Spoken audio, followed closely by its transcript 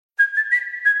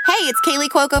it's Kaylee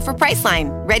Cuoco for Priceline.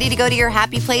 Ready to go to your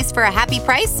happy place for a happy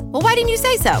price? Well, why didn't you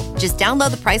say so? Just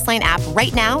download the Priceline app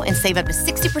right now and save up to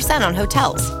 60% on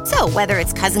hotels. So whether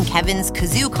it's Cousin Kevin's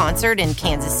Kazoo Concert in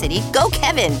Kansas City, go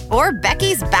Kevin, or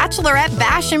Becky's Bachelorette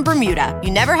Bash in Bermuda,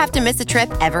 you never have to miss a trip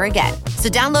ever again. So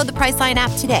download the Priceline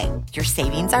app today. Your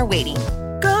savings are waiting.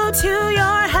 Go to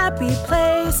your happy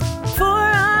place for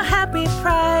a happy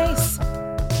price.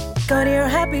 Go to your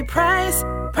happy price,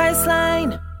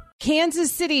 Priceline.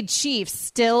 Kansas City Chiefs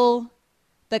still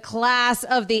the class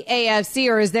of the AFC,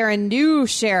 or is there a new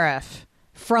sheriff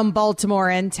from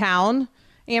Baltimore in town?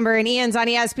 Amber and Ian's on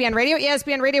ESPN Radio.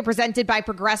 ESPN Radio presented by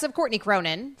Progressive. Courtney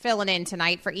Cronin filling in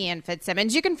tonight for Ian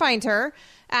Fitzsimmons. You can find her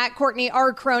at Courtney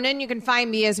R. Cronin. You can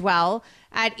find me as well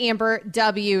at Amber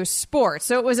W. Sports.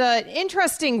 So it was an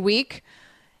interesting week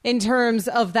in terms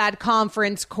of that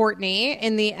conference, Courtney,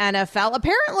 in the NFL.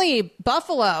 Apparently,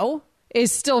 Buffalo is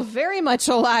still very much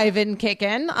alive and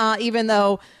kicking, even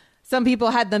though some people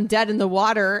had them dead in the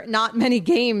water not many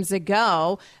games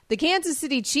ago. The Kansas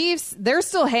City Chiefs, they're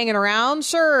still hanging around.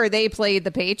 Sure, they played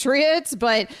the Patriots,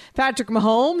 but Patrick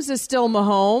Mahomes is still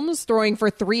Mahomes, throwing for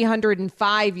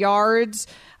 305 yards,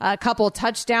 a couple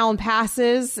touchdown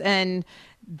passes, and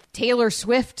Taylor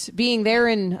Swift being there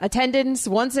in attendance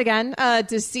once again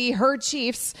to see her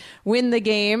Chiefs win the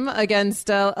game against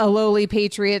a lowly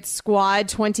Patriots squad,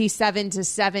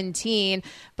 27-17.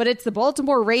 But it's the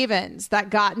Baltimore Ravens that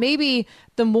got maybe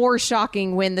the more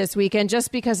shocking win this weekend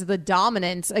just because of the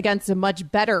dominance against a much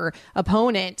better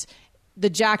opponent, the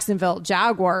Jacksonville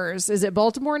Jaguars. Is it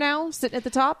Baltimore now sitting at the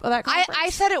top of that conference? I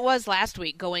said it was last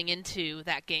week going into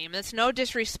that game. It's no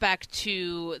disrespect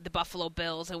to the Buffalo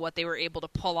Bills and what they were able to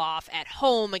pull off at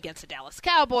home against the Dallas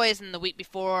Cowboys and the week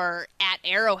before at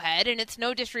Arrowhead. And it's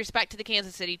no disrespect to the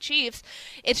Kansas City Chiefs.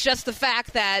 It's just the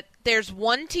fact that there's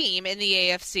one team in the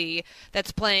AFC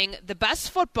that's playing the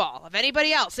best football of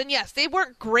anybody else. And yes, they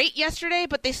weren't great yesterday,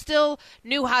 but they still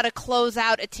knew how to close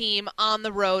out a team on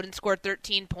the road and score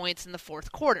 13 points in the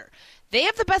fourth quarter. They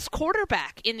have the best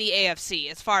quarterback in the AFC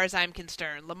as far as I'm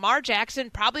concerned. Lamar Jackson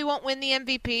probably won't win the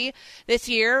MVP this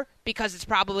year because it's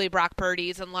probably Brock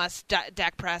Purdy's unless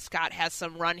Dak Prescott has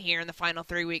some run here in the final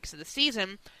 3 weeks of the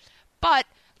season. But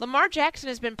Lamar Jackson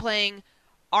has been playing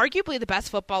arguably the best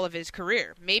football of his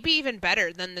career, maybe even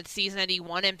better than the season that he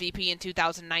won MVP in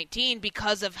 2019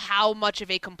 because of how much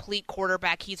of a complete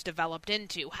quarterback he's developed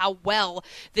into, how well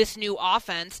this new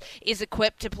offense is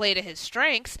equipped to play to his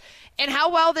strengths, and how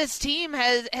well this team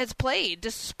has played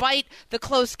despite the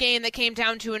close game that came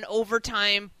down to an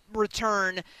overtime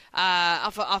return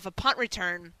off a punt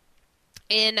return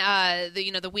in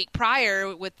the week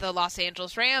prior with the Los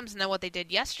Angeles Rams, and then what they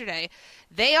did yesterday.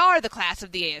 They are the class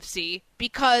of the AFC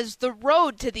because the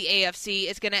road to the AFC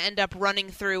is going to end up running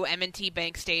through M&T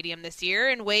Bank Stadium this year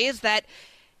in ways that,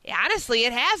 honestly,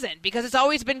 it hasn't, because it's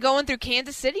always been going through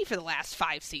Kansas City for the last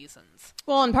 5 seasons.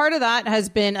 Well, and part of that has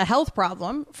been a health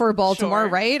problem for Baltimore, Sure.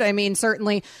 right? I mean,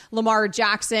 certainly Lamar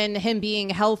Jackson, him being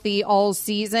healthy all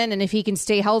season, and if he can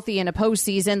stay healthy in a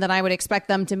postseason, then I would expect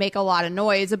them to make a lot of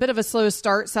noise. A bit of a slow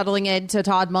start settling into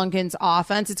Todd Monken's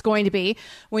offense. It's going to be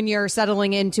when you're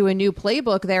settling into a new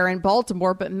playbook there in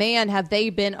Baltimore, but man, have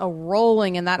they been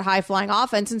rolling in that high-flying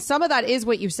offense. And some of that is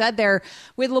what you said there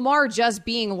with Lamar just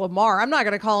being Lamar. I'm not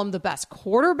going to call him the best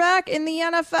quarterback in the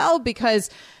NFL because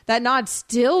that nod's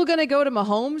still going to go to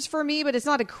Mahomes for me, but it's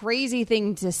not a crazy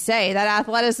thing to say. That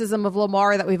athleticism of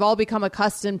Lamar that we've all become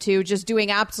accustomed to, just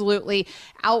doing absolutely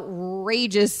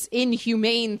outrageous,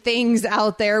 inhumane things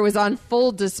out there, was on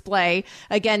full display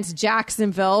against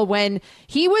Jacksonville when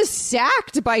he was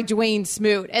sacked by Dwayne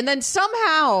Smoot. And then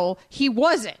somehow he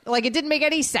wasn't. Like, it didn't make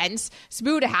any sense.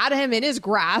 Smoot had him in his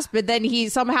grasp, but then he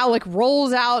somehow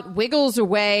rolls out, wiggles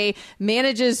away,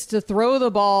 manages to throw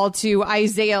the ball to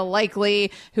Isaiah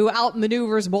Likely, who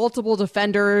outmaneuvers multiple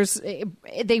defenders.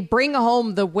 They bring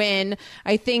home the win.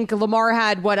 I think Lamar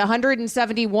had,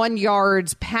 171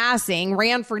 yards passing,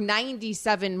 ran for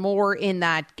 97 more in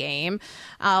that game.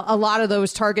 A lot of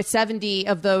those targets, 70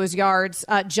 of those yards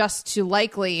just to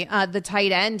Likely, the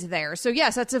tight end there. So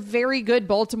yes, that's a very good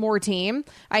Baltimore team.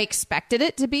 I expected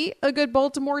it to be a good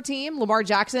Baltimore team. Lamar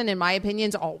Jackson, in my opinion,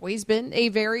 has always been a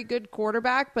very good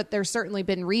quarterback, but there's certainly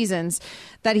been reasons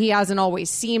that he hasn't always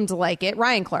seemed like it.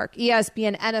 Ryan Clark,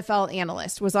 ESPN NFL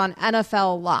analyst, was on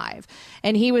NFL Live,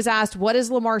 and he was asked, what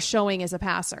is Lamar showing as a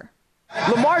passer?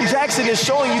 Lamar Jackson is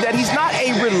showing you that he's not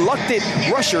a reluctant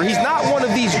rusher. He's not one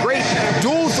of these great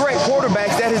dual-threat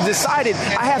quarterbacks that has decided,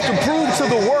 I have to prove to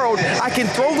the world I can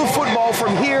throw the football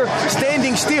from here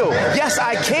standing still. Yes,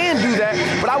 I can do that,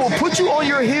 but I will put you on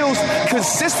your heels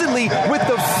consistently with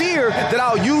the fear that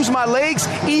I'll use my legs,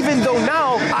 even though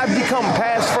now I've become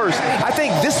pass first.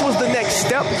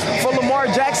 step for Lamar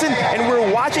Jackson, and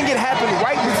we're watching it happen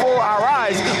right before our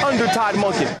eyes under Todd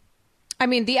Monken. I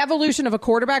mean, the evolution of a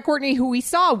quarterback, Courtney, who we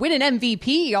saw win an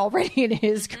MVP already in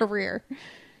his career.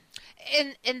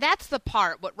 And that's the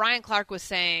part, what Ryan Clark was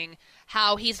saying,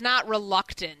 how he's not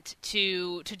reluctant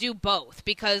to do both,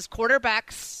 because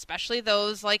quarterbacks, especially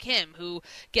those like him, who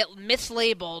get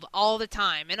mislabeled all the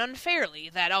time and unfairly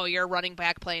that, oh, you're a running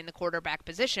back playing the quarterback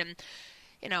position.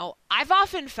 You know, I've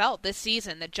often felt this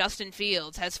season that Justin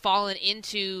Fields has fallen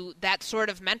into that sort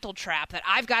of mental trap that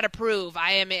I've got to prove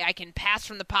I can pass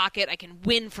from the pocket, I can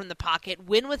win from the pocket,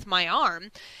 win with my arm,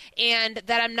 and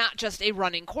that I'm not just a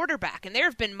running quarterback. And there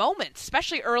have been moments,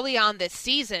 especially early on this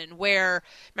season, where,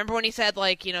 remember when he said,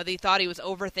 like, you know, they thought he was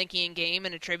overthinking a game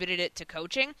and attributed it to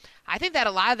coaching? I think that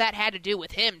a lot of that had to do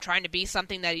with him trying to be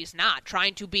something that he's not,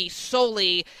 trying to be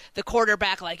solely the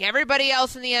quarterback like everybody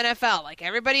else in the NFL, like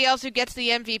everybody else who gets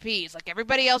the MVPs, like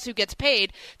everybody else who gets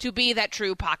paid to be that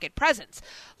true pocket presence.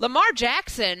 Lamar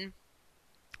Jackson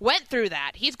went through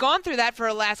that. He's gone through that for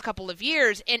the last couple of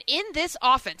years, and in this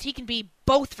offense, he can be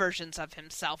both versions of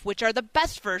himself, which are the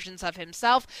best versions of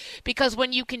himself, because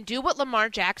when you can do what Lamar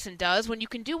Jackson does, when you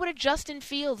can do what a Justin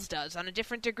Fields does on a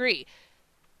different degree,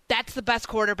 that's the best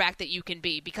quarterback that you can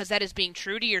be, because that is being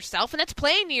true to yourself, and that's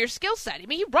playing to your skill set. I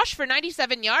mean, he rushed for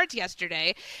 97 yards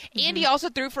yesterday, and he also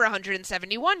threw for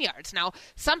 171 yards. Now,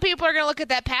 some people are going to look at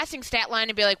that passing stat line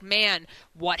and be like, man,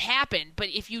 what happened? But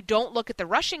if you don't look at the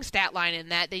rushing stat line in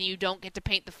that, then you don't get to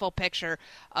paint the full picture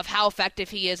of how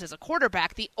effective he is as a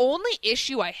quarterback. The only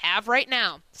issue I have right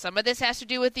now, some of this has to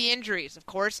do with the injuries. Of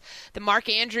course, the Mark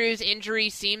Andrews injury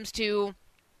seems to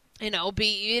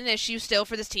be an issue still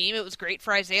for this team. It was great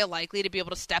for Isaiah Likely to be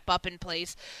able to step up in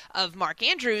place of Mark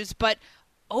Andrews, but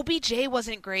OBJ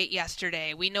wasn't great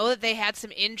yesterday. We know that they had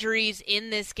some injuries in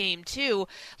this game too.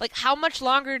 Like, how much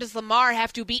longer does Lamar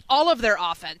have to be all of their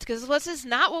offense? Because this is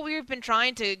not what we've been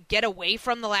trying to get away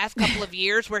from the last couple of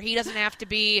years, where he doesn't have to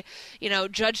be,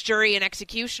 judge, jury, and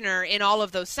executioner in all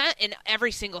of those in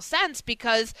every single sense,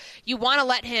 because you want to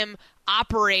let him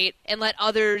operate and let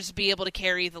others be able to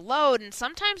carry the load. And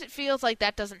sometimes it feels like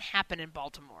that doesn't happen in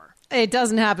Baltimore. It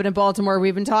doesn't happen in Baltimore.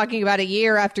 We've been talking about it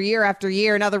year after year after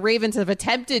year. Now the Ravens have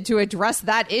attempted to address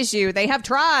that issue. They have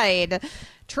tried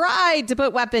to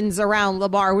put weapons around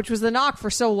Lamar, which was the knock for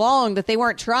so long, that they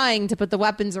weren't trying to put the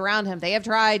weapons around him. They have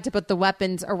tried to put the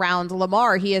weapons around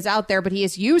Lamar. He is out there, but he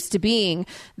is used to being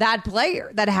that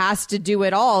player that has to do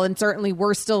it all. And certainly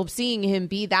we're still seeing him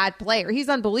be that player. He's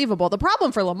unbelievable. The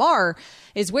problem for Lamar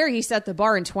is where he set the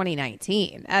bar in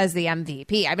 2019 as the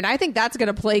MVP. I mean, I think that's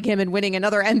going to plague him in winning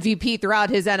another MVP throughout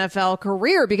his NFL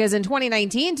career, because in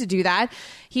 2019, to do that,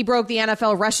 he broke the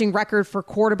NFL rushing record for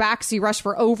quarterbacks. He rushed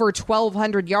for over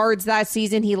 1,200 yards that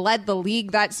season. He led the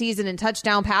league that season in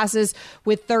touchdown passes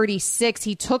with 36.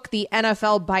 He took the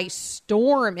NFL by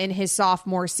storm in his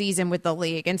sophomore season with the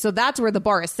league. And so that's where the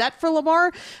bar is set for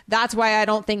Lamar. That's why I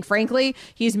don't think, frankly,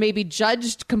 he's maybe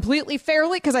judged completely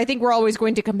fairly, because I think we're always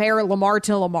going to compare Lamar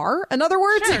to Lamar, in other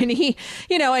words. Sure. And he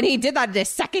did that in his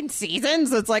second season.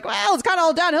 So it's like, well, it's kind of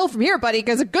all downhill from here, buddy,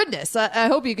 because of goodness. I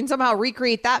hope you can somehow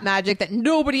recreate that magic that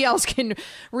nobody else can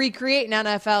recreate in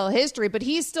NFL history. But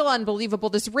he's still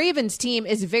unbelievable. This Ravens team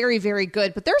is very, very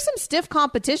good, but there's some stiff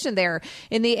competition there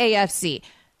in the AFC.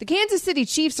 The Kansas City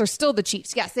Chiefs are still the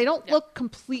Chiefs. Yes, they don't look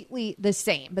completely the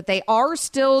same, but they are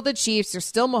still the Chiefs. They're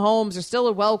still Mahomes. They're still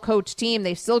a well-coached team.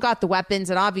 They've still got the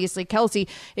weapons, and obviously Kelsey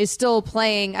is still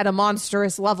playing at a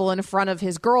monstrous level in front of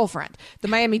his girlfriend. The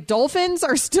Miami Dolphins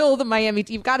are still the Miami.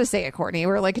 You've got to say it, Courtney.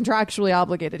 We're like contractually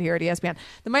obligated here at ESPN.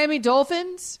 The Miami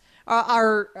Dolphins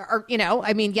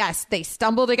yes, they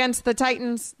stumbled against the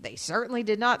Titans. They certainly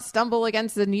did not stumble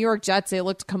against the New York Jets. They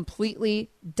looked completely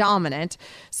dominant.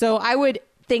 So I would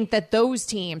think that those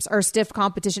teams are stiff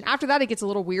competition. After that, it gets a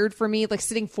little weird for me. Like,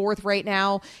 sitting fourth right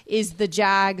now is the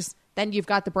Jags. Then you've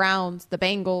got the Browns, the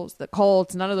Bengals, the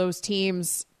Colts. None of those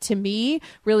teams, to me,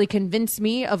 really convince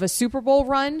me of a Super Bowl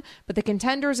run. But the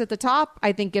contenders at the top,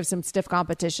 I think, give some stiff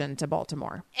competition to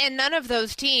Baltimore. And none of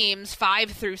those teams,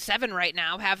 5 through 7 right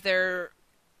now, have their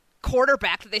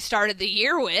quarterback that they started the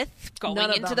year with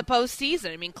going into the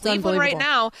postseason. I mean, Cleveland right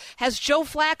now has Joe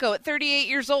Flacco at 38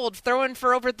 years old throwing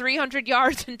for over 300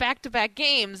 yards in back-to-back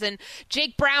games, and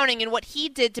Jake Browning and what he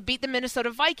did to beat the Minnesota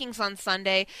Vikings on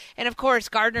Sunday, and of course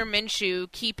Gardner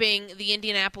Minshew keeping the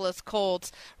Indianapolis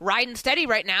Colts riding steady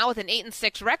right now with an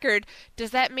 8-6 record. Does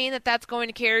that mean that that's going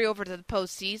to carry over to the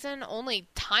postseason? Only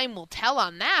time will tell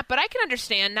on that, but I can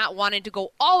understand not wanting to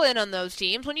go all in on those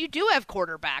teams when you do have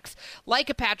quarterbacks like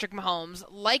a Patrick Patrick Mahomes,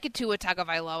 like a Tua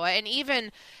Tagovailoa, and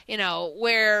even,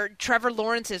 where Trevor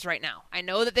Lawrence is right now. I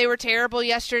know that they were terrible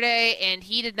yesterday, and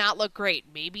he did not look great.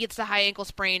 Maybe it's the high ankle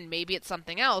sprain, maybe it's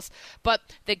something else, but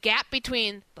the gap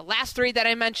between the last three that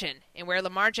I mentioned and where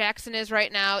Lamar Jackson is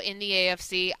right now in the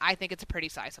AFC, I think it's a pretty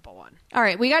sizable one. All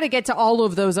right, we got to get to all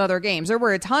of those other games. There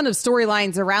were a ton of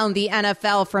storylines around the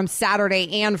NFL from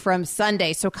Saturday and from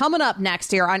Sunday. So coming up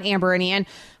next here on Amber and Ian,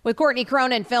 with Courtney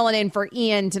Cronin filling in for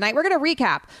Ian tonight, we're going to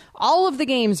recap all of the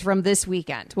games from this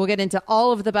weekend. We'll get into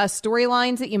all of the best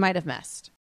storylines that you might have missed.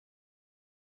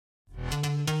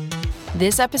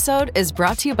 This episode is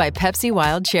brought to you by Pepsi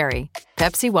Wild Cherry.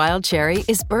 Pepsi Wild Cherry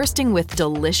is bursting with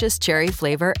delicious cherry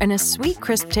flavor and a sweet,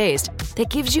 crisp taste that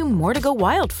gives you more to go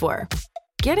wild for.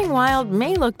 Getting wild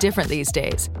may look different these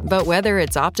days, but whether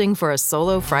it's opting for a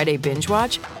solo Friday binge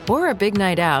watch or a big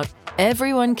night out,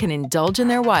 everyone can indulge in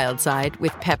their wild side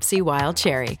with Pepsi Wild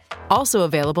Cherry. Also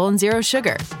available in Zero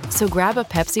Sugar. So grab a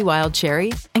Pepsi Wild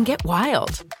Cherry and get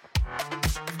wild.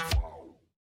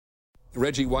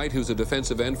 Reggie White, who's a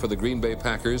defensive end for the Green Bay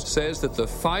Packers, says that the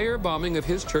firebombing of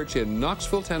his church in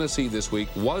Knoxville, Tennessee this week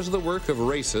was the work of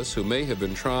racists who may have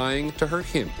been trying to hurt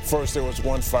him. First there was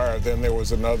one fire, then there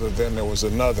was another, then there was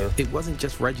another. It wasn't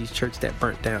just Reggie's church that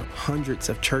burnt down. Hundreds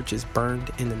of churches burned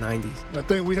in the 90s. I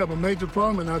think we have a major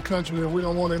problem in our country that we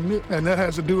don't want to admit, and that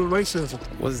has to do with racism.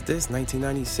 Was this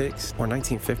 1996 or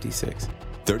 1956?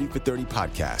 30 for 30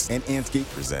 podcast and Anscape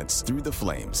presents Through the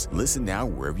Flames. Listen now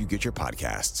wherever you get your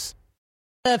podcasts.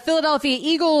 The Philadelphia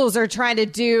Eagles are trying to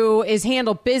do is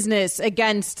handle business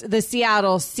against the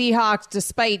Seattle Seahawks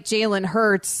despite Jalen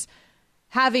Hurts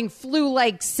having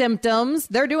flu-like symptoms.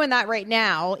 They're doing that right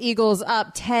now. Eagles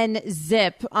up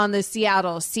 10-0 on the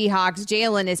Seattle Seahawks.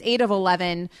 Jalen is 8 of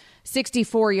 11,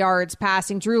 64 yards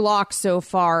passing. Drew Lock so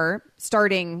far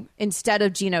starting instead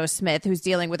of Geno Smith, who's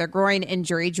dealing with a groin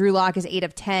injury. Drew Lock is 8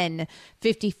 of 10,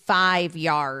 55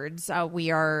 yards.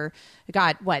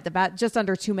 About just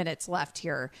under 2 minutes left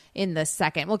here in the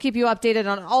second. We'll keep you updated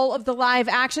on all of the live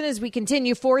action as we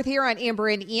continue forth here on Amber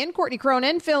and Ian. Courtney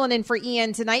Cronin filling in for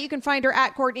Ian tonight. You can find her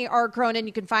at Courtney R. Cronin.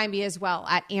 You can find me as well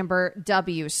at Amber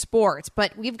W. Sports.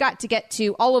 But we've got to get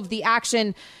to all of the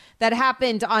action that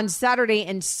happened on Saturday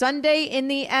and Sunday in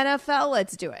the NFL.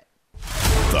 Let's do it.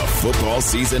 The football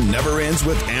season never ends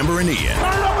with Amber and Ian. Turn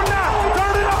it up a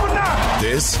notch! Turn it up a notch!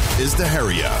 This is the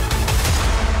Hurry Up.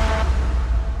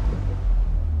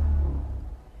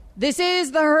 This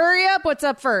is the Hurry Up. What's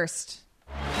up first?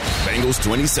 Bengals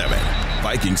 27,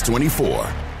 Vikings 24.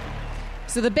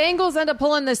 So the Bengals end up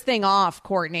pulling this thing off,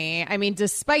 Courtney. I mean,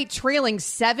 despite trailing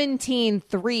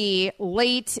 17-3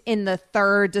 late in the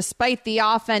third, despite the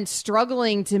offense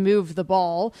struggling to move the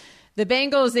ball, the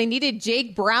Bengals, they needed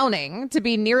Jake Browning to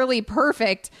be nearly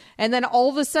perfect, and then all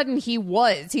of a sudden he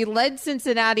was. He led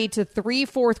Cincinnati to 3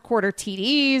 fourth-quarter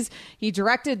TDs. He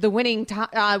directed the winning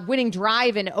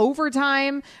drive in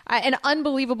overtime. An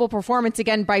unbelievable performance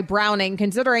again by Browning,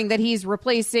 considering that he's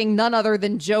replacing none other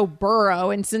than Joe Burrow,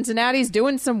 and Cincinnati's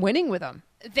doing some winning with him.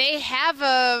 They have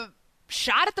a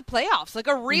shot at the playoffs, like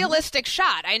a realistic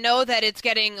shot. I know that it's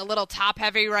getting a little top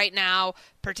heavy right now,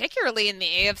 particularly in the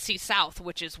AFC South,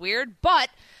 which is weird, but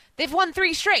they've won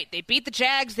 3 straight. They beat the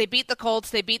Jags, they beat the Colts,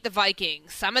 they beat the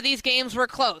Vikings. Some of these games were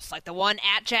close, like the one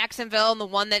at Jacksonville and the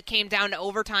one that came down to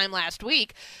overtime last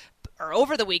week or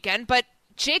over the weekend, but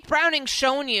Jake Browning's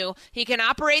shown you he can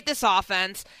operate this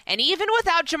offense, and even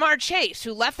without Jamar Chase,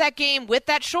 who left that game with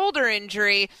that shoulder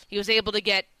injury, he was able to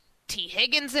get T.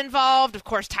 Higgins involved. Of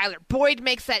course, Tyler Boyd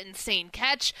makes that insane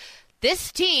catch.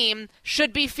 This team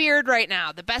should be feared right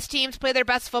now. The best teams play their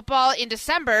best football in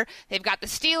December. They've got the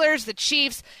Steelers, the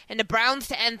Chiefs, and the Browns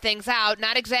to end things out.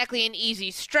 Not exactly an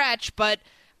easy stretch, but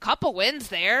a couple wins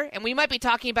there, and we might be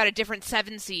talking about a different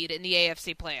 7 seed in the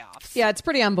AFC playoffs. Yeah, it's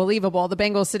pretty unbelievable. The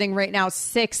Bengals sitting right now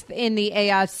 6th in the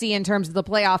AFC in terms of the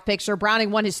playoff picture.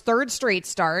 Browning won his 3rd straight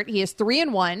start. He is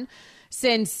 3-1.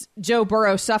 Since Joe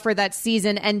Burrow suffered that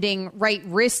season-ending right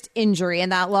wrist injury and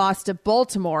that loss to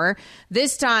Baltimore.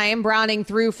 This time, Browning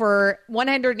threw for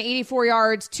 184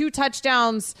 yards, 2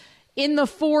 touchdowns in the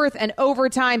 4th and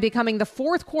overtime, becoming the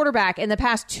 4th quarterback in the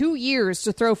past 2 years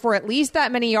to throw for at least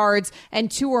that many yards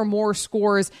and 2 or more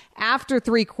scores after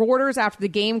 3 quarters. After the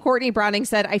game, Courtney, Browning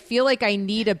said, "I feel like I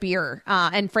need a beer."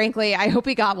 And frankly, I hope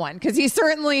he got one because he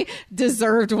certainly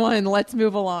deserved one. Let's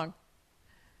move along.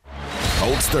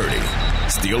 Colts 30,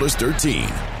 Steelers 13.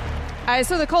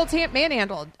 So the Colts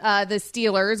manhandled the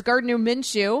Steelers. Gardner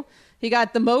Minshew, he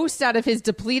got the most out of his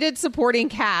depleted supporting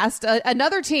cast.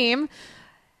 Another team,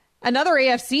 another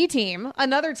AFC team,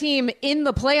 another team in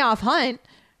the playoff hunt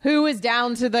who is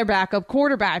down to their backup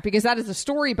quarterback, because that is a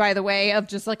story, by the way, of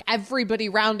just like everybody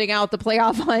rounding out the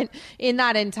playoff hunt in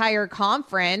that entire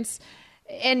conference.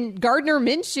 And Gardner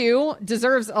Minshew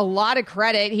deserves a lot of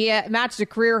credit. He matched a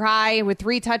career high with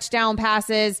 3 touchdown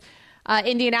passes.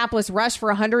 Indianapolis rushed for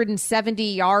 170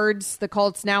 yards. The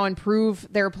Colts now improve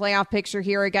their playoff picture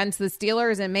here against the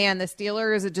Steelers. And man, the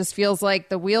Steelers, it just feels like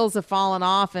the wheels have fallen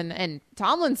off, and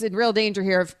Tomlin's in real danger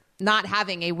here of not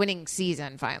having a winning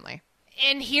season finally.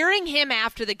 And hearing him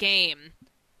after the game,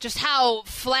 just how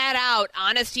flat out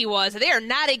honest he was, they are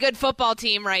not a good football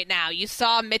team right now. You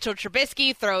saw Mitchell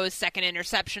Trubisky throw his second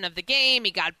interception of the game.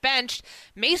 He got benched.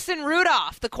 Mason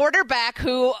Rudolph, the quarterback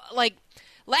who,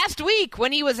 last week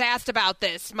when he was asked about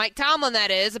this, Mike Tomlin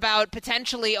that is, about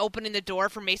potentially opening the door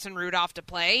for Mason Rudolph to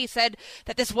play, he said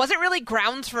that this wasn't really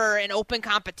grounds for an open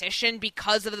competition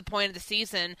because of the point of the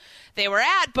season they were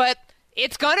at, but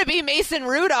it's going to be Mason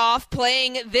Rudolph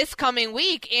playing this coming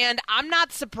week, and I'm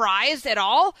not surprised at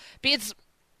all because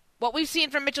what we've seen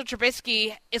from Mitchell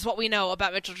Trubisky is what we know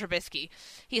about Mitchell Trubisky.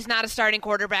 He's not a starting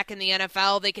quarterback in the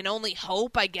NFL. They can only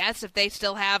hope, I guess, if they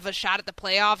still have a shot at the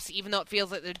playoffs, even though it feels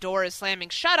like the door is slamming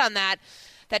shut on that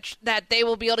they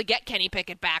will be able to get Kenny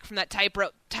Pickett back from that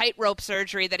tightrope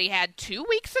surgery that he had 2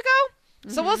 weeks ago.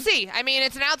 Mm-hmm. So we'll see. I mean,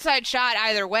 it's an outside shot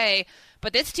either way.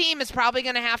 But this team is probably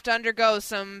going to have to undergo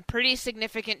some pretty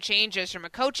significant changes from a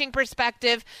coaching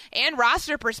perspective and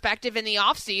roster perspective in the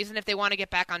offseason if they want to get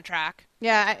back on track.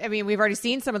 Yeah, I mean, we've already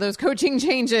seen some of those coaching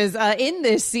changes in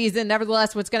this season.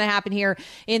 Nevertheless, what's going to happen here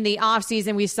in the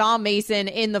offseason? We saw Mason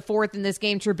in the fourth in this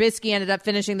game. Trubisky ended up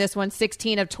finishing this one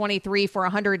 16 of 23 for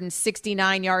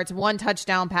 169 yards, 1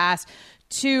 touchdown pass,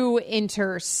 2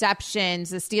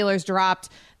 interceptions. The Steelers dropped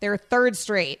their 3rd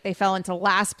straight. They fell into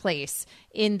last place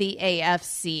in the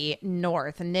AFC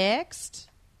North. Next.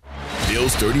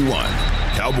 Bills 31,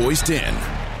 Cowboys 10.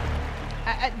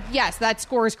 Yes, that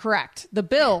score is correct. The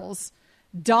Bills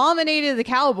dominated the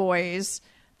Cowboys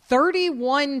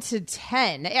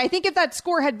 31-10. I think if that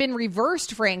score had been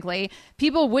reversed, frankly,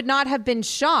 people would not have been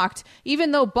shocked,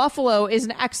 even though Buffalo is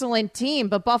an excellent team.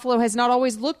 But Buffalo has not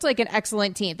always looked like an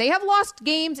excellent team. They have lost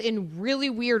games in really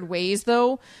weird ways,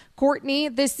 though, Courtney,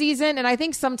 this season. And I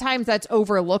think sometimes that's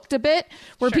overlooked a bit,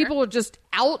 where people are just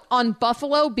out on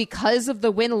Buffalo because of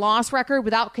the win-loss record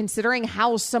without considering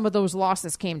how some of those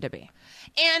losses came to be.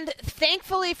 And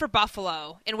thankfully for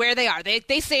Buffalo and where they are,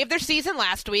 they saved their season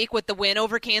last week with the win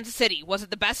over Kansas City. Was it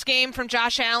the best game from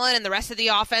Josh Allen and the rest of the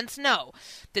offense? No.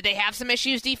 Did they have some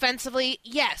issues defensively?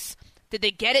 Yes. Did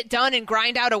they get it done and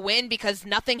grind out a win because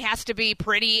nothing has to be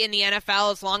pretty in the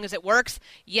NFL as long as it works?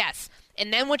 Yes.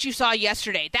 And then what you saw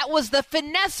yesterday, that was the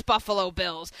finesse Buffalo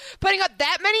Bills, putting up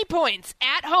that many points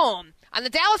at home on the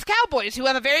Dallas Cowboys, who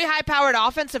have a very high-powered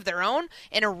offense of their own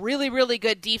and a really, really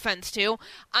good defense, too.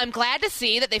 I'm glad to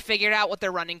see that they figured out what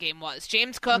their running game was.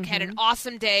 James Cook had an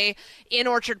awesome day in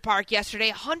Orchard Park yesterday.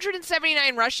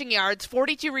 179 rushing yards,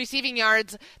 42 receiving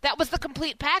yards. That was the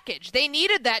complete package. They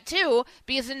needed that, too,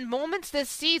 because in moments this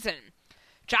season,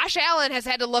 Josh Allen has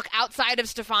had to look outside of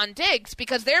Stephon Diggs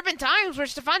because there have been times where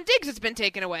Stephon Diggs has been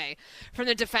taken away from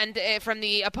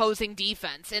the opposing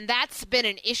defense. And that's been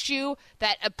an issue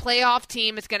that a playoff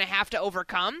team is going to have to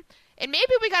overcome. And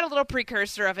maybe we got a little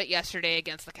precursor of it yesterday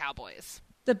against the Cowboys.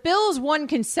 The Bills won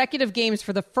consecutive games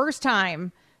for the first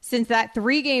time since that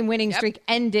 3-game winning streak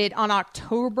ended on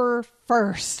October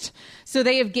 1st. So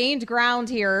they have gained ground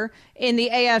here in the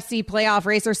AFC playoff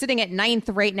race. They're sitting at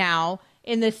 9th right now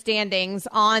in the standings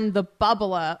on the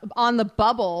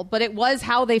bubble, but it was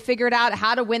how they figured out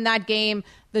how to win that game,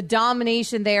 the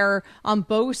domination there on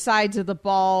both sides of the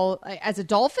ball. As a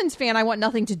Dolphins fan, I want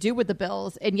nothing to do with the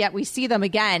Bills, and yet we see them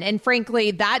again. And frankly,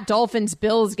 that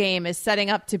Dolphins-Bills game is setting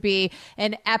up to be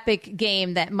an epic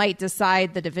game that might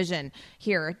decide the division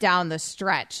here down the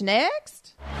stretch.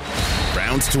 Next.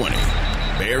 Browns 20,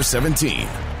 Bears 17.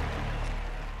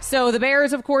 So the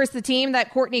Bears, of course, the team that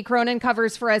Courtney Cronin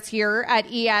covers for us here at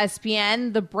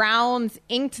ESPN. The Browns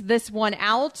inked this one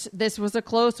out. This was a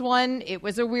close one. It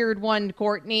was a weird one,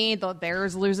 Courtney. The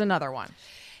Bears lose another one.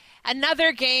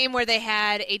 Another game where they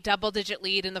had a double-digit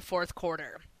lead in the fourth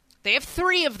quarter. They have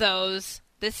 3 of those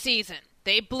this season.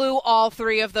 They blew all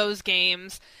 3 of those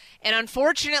games. And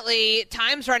unfortunately,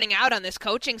 time's running out on this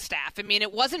coaching staff. I mean,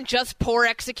 it wasn't just poor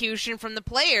execution from the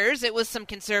players. It was some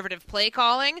conservative play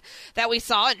calling that we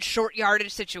saw in short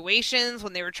yardage situations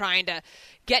when they were trying to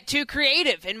get too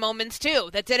creative in moments,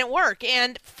 too. That didn't work.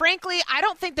 And frankly, I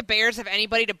don't think the Bears have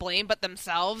anybody to blame but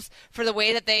themselves for the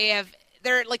way that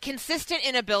their consistent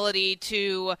inability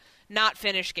to not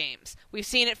finish games. We've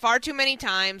seen it far too many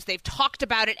times. They've talked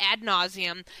about it ad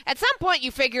nauseum. At some point,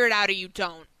 you figure it out or you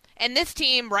don't. And this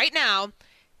team right now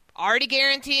already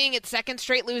guaranteeing its second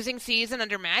straight losing season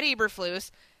under Matt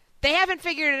Eberflus. They haven't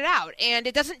figured it out, and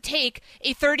it doesn't take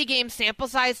a 30-game sample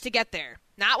size to get there.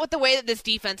 Not with the way that this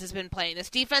defense has been playing. This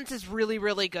defense is really,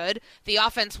 really good. The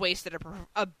offense wasted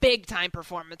a big-time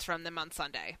performance from them on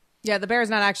Sunday. Yeah, the Bears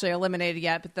not actually eliminated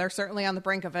yet, but they're certainly on the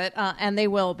brink of it, and they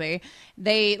will be.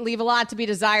 They leave a lot to be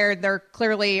desired. They're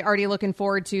clearly already looking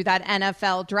forward to that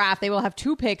NFL draft. They will have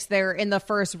 2 picks there in the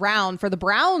first round. For the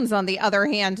Browns, on the other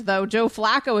hand, though, Joe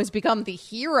Flacco has become the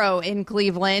hero in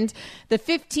Cleveland. The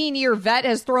 15-year vet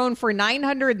has thrown for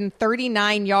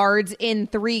 939 yards in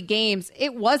 3 games.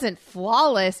 It wasn't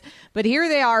flawless, but here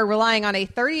they are relying on a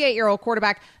 38-year-old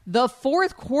quarterback, the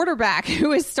 4th quarterback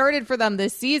who has started for them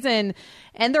this season,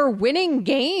 and they're winning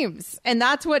games. And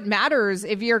that's what matters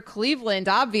if you're Cleveland.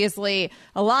 Obviously,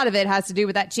 a lot of it has to do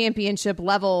with that championship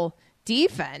level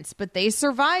defense, but they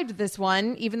survived this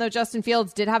one, even though Justin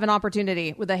Fields did have an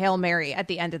opportunity with a Hail Mary at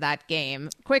the end of that game.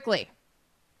 Quickly,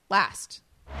 last.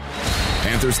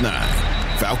 Panthers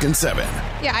 9, Falcons 7.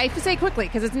 Yeah, I have to say quickly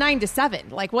because it's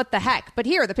 9-7. Like, what the heck? But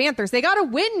here, the Panthers, they got a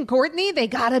win, Courtney. They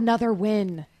got another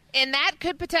win. And that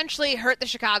could potentially hurt the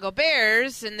Chicago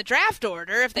Bears in the draft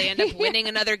order if they end up winning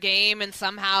another game and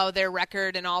somehow their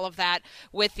record and all of that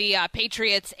with the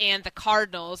Patriots and the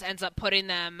Cardinals ends up putting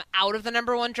them out of the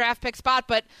number 1 draft pick spot.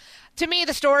 But to me,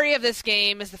 the story of this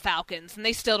game is the Falcons, and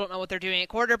they still don't know what they're doing at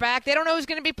quarterback. They don't know who's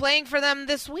going to be playing for them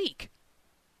this week.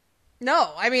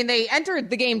 No, I mean, they entered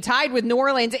the game tied with New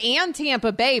Orleans and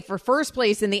Tampa Bay for first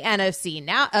place in the NFC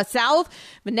South,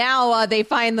 but now they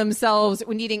find themselves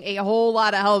needing a whole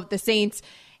lot of help. The Saints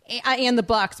and the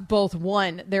Bucs both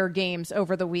won their games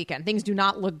over the weekend. Things do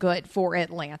not look good for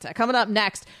Atlanta. Coming up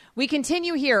next, we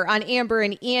continue here on Amber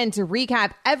and Ian to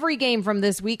recap every game from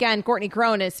this weekend. Courtney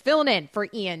Crone is filling in for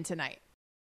Ian tonight.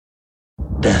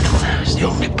 Death is the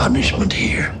only punishment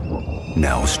here.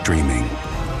 Now streaming.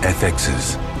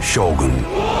 FX's Shogun.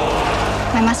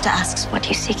 My master asks what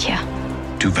you seek here.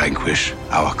 To vanquish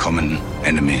our common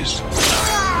enemies.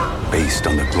 Based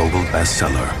on the global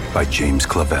bestseller by James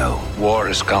Clavell. War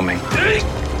is coming. The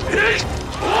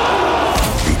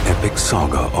epic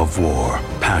saga of war,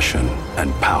 passion,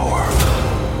 and power.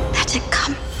 Let it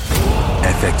come.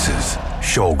 FX's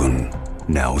Shogun.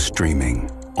 Now streaming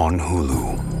on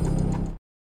Hulu.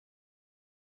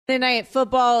 Monday Night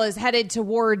Football is headed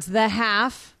towards the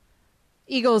half.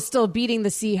 Eagles still beating the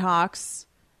Seahawks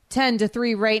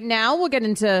 10-3 right now. We'll get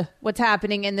into what's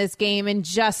happening in this game in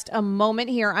just a moment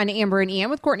here on Amber and Ian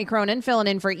with Courtney Cronin filling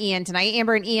in for Ian tonight.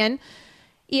 Amber and Ian,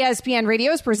 ESPN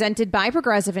Radio is presented by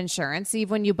Progressive Insurance.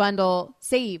 Save when you bundle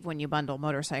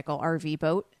motorcycle, RV,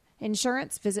 boat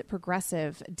insurance. Visit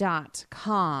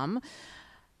progressive.com.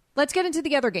 Let's get into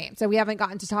the other games that we haven't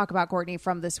gotten to talk about, Courtney,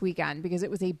 from this weekend, because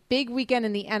it was a big weekend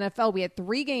in the NFL. We had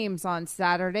 3 games on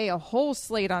Saturday, a whole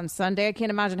slate on Sunday. I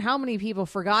can't imagine how many people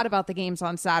forgot about the games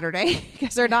on Saturday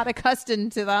because they're not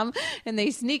accustomed to them, and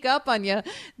they sneak up on you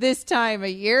this time of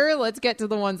year. Let's get to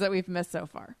the ones that we've missed so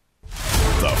far.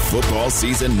 The football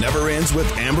season never ends with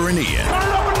Amber and Ian. Turn it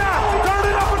up a notch! Turn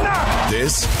it up a notch!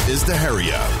 This is the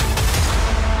Hurry Up.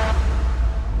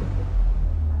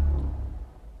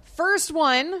 First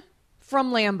one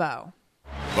from Lambeau.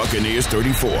 Buccaneers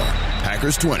 34,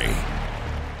 Packers 20.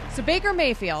 So Baker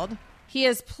Mayfield, he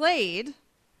has played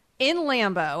in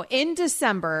Lambeau in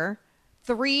December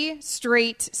 3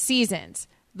 straight seasons.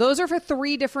 Those are for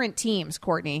 3 different teams,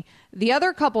 Courtney. The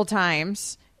other couple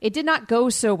times, it did not go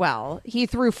so well. He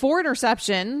threw 4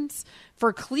 interceptions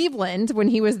for Cleveland when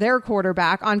he was their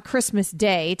quarterback on Christmas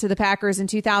Day to the Packers in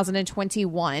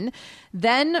 2021.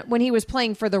 Then when he was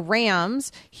playing for the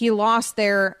Rams, he lost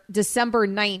there December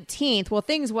 19th. Well,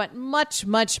 things went much,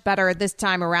 much better this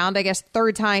time around. I guess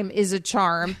 3rd time is a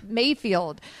charm.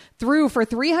 Mayfield threw for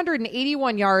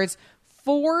 381 yards,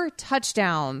 4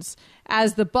 touchdowns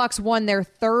as the Bucs won their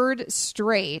 3rd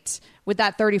straight with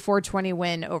that 34-20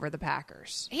 win over the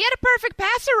Packers. He had a perfect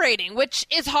passer rating, which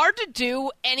is hard to do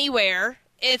anywhere,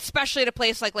 especially at a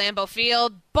place like Lambeau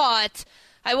Field. But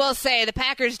I will say the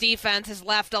Packers defense has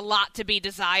left a lot to be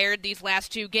desired these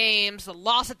last 2 games. The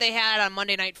loss that they had on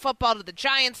Monday Night Football to the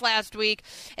Giants last week,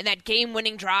 and that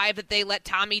game-winning drive that they let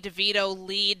Tommy DeVito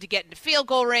lead to get into field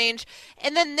goal range.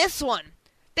 And then this one.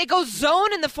 They go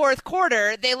zone in the 4th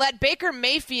quarter. They let Baker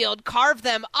Mayfield carve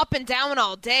them up and down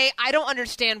all day. I don't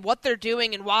understand what they're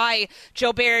doing and why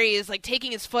Joe Barry is like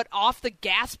taking his foot off the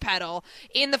gas pedal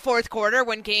in the 4th quarter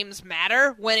when games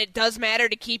matter, when it does matter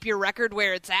to keep your record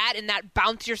where it's at and not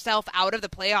bounce yourself out of the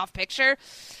playoff picture.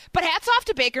 But hats off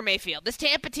to Baker Mayfield. This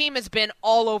Tampa team has been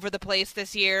all over the place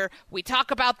this year. We talk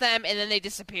about them, and then they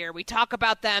disappear. We talk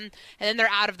about them, and then they're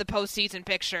out of the postseason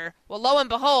picture. Well, lo and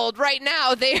behold, right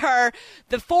now they are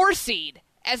the 4 seed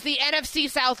as the NFC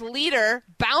South leader,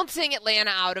 bouncing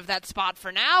Atlanta out of that spot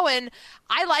for now. And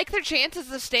I like their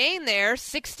chances of staying there.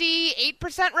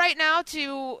 68% right now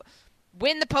to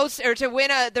win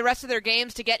the rest of their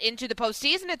games to get into the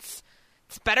postseason. It's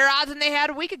better odds than they had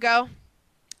a week ago.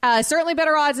 Certainly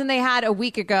better odds than they had a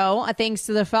week ago, thanks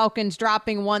to the Falcons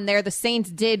dropping one there. The Saints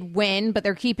did win, but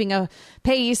they're keeping a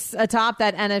pace atop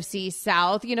that NFC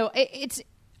South. You know, it's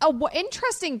an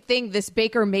interesting thing, this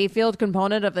Baker Mayfield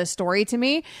component of the story to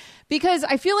me, because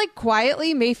I feel like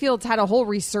quietly Mayfield's had a whole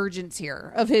resurgence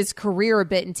here of his career a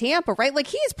bit in Tampa, right? Like,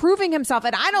 he's proving himself,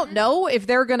 and I don't know if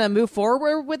they're going to move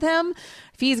forward with him,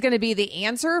 if he's going to be the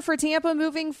answer for Tampa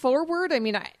moving forward. I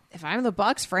mean, if I'm the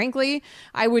Bucs, frankly,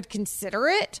 I would consider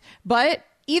it, but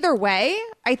either way,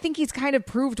 I think he's kind of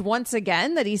proved once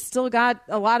again that he's still got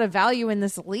a lot of value in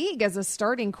this league as a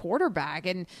starting quarterback.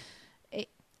 And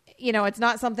it's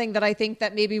not something that I think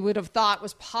that maybe would have thought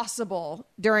was possible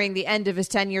during the end of his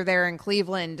tenure there in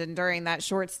Cleveland and during that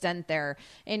short stint there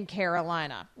in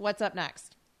Carolina. What's up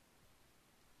next?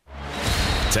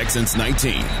 Texans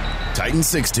 19, Titans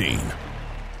 16.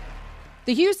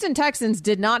 The Houston Texans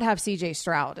did not have C.J.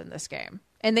 Stroud in this game,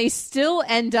 and they still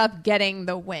end up getting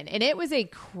the win. And it was a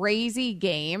crazy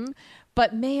game,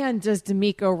 but man, does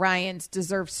DeMeco Ryans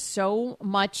deserve so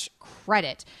much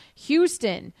credit.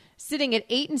 Houston, sitting at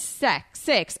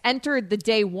 8-6, entered the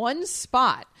day 1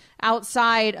 spot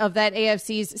outside of that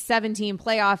AFC's 17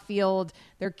 playoff field.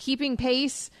 They're keeping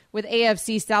pace with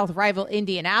AFC South rival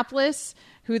Indianapolis,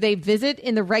 who they visit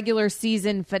in the regular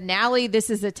season finale. This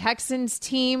is a Texans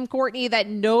team, Courtney, that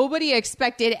nobody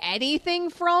expected anything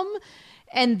from,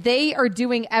 and they are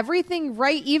doing everything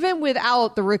right, even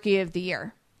without the Rookie of the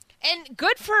Year. And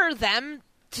good for them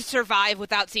to survive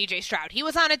without C.J. Stroud. He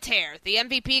was on a tear. The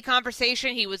MVP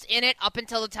conversation, he was in it up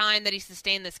until the time that he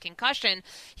sustained this concussion.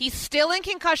 He's still in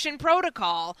concussion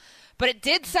protocol, but it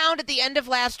did sound at the end of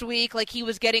last week like he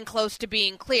was getting close to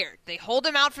being cleared. They hold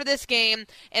him out for this game,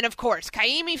 and of course,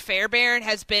 Kaimi Fairbairn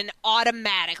has been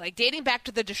automatic. Like, dating back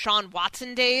to the Deshaun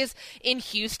Watson days in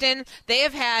Houston, they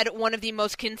have had one of the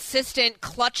most consistent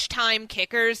clutch time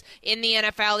kickers in the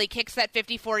NFL. He kicks that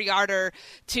 54-yarder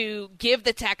to give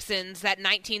the Texans that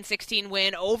 19-16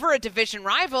 win over a division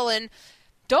rival, and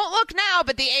don't look now,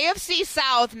 but the AFC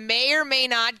South may or may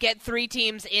not get 3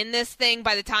 teams in this thing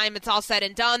by the time it's all said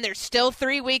and done. There's still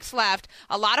 3 weeks left.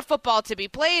 A lot of football to be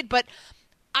played, but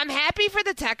I'm happy for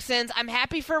the Texans. I'm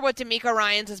happy for what DeMeco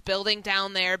Ryans is building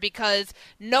down there because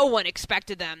no one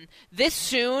expected them this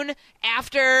soon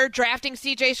after drafting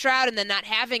C.J. Stroud and then not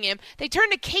having him. They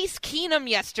turned to Case Keenum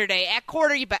yesterday at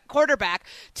quarterback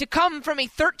to come from a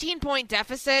 13-point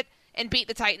deficit and beat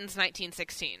the Titans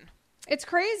 19-16. It's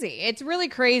crazy. It's really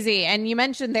crazy. And you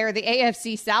mentioned there the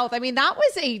AFC South. I mean, that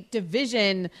was a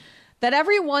division that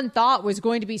everyone thought was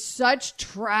going to be such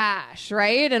trash,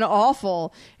 right? And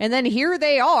awful. And then here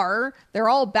they are. They're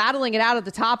all battling it out at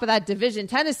the top of that division.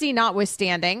 Tennessee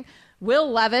notwithstanding. Will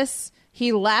Levis,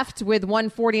 he left with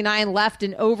 1:49 left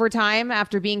in overtime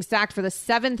after being sacked for the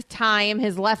 7th time.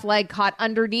 His left leg caught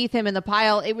underneath him in the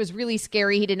pile. It was really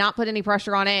scary. He did not put any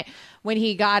pressure on it when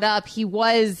he got up. He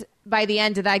was, by the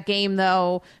end of that game,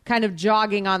 though, kind of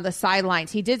jogging on the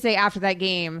sidelines. He did say after that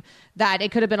game that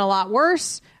it could have been a lot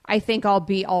worse. I think I'll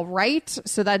be all right.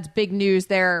 So that's big news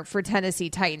there for Tennessee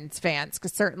Titans fans,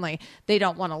 because certainly they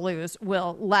don't want to lose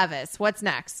Will Levis. What's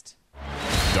next?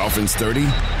 Dolphins 30,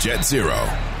 Jets 0.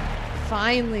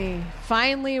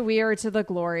 Finally, we are to the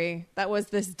glory. That was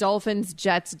this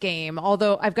Dolphins-Jets game.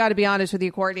 Although I've got to be honest with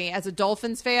you, Courtney, as a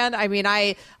Dolphins fan, I mean,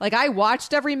 I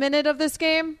watched every minute of this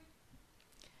game,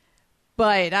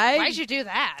 but why'd you do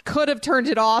that? Could have turned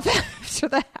it off after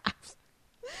the half.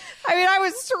 I mean, I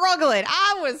was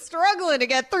struggling to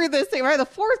get through this thing. Right, the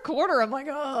fourth quarter, I'm like,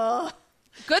 oh.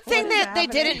 Good thing that they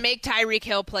didn't make Tyreek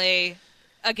Hill play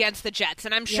against the Jets.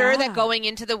 And I'm sure that going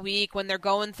into the week when they're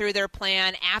going through their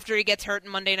plan after he gets hurt in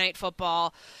Monday Night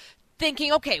Football,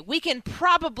 thinking, okay, we can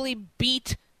probably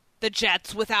beat the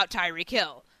Jets without Tyreek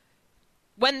Hill.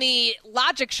 When the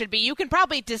logic should be, you can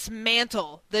probably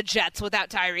dismantle the Jets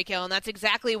without Tyreek Hill, and that's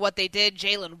exactly what they did.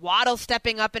 Jalen Waddle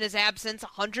stepping up in his absence,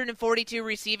 142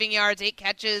 receiving yards, 8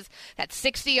 catches, that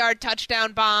 60-yard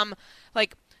touchdown bomb.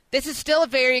 Like, this is still a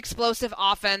very explosive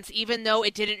offense, even though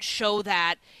it didn't show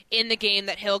that in the game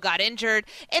that Hill got injured.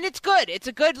 And it's good. It's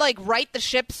a good, right the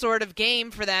ship sort of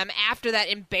game for them after that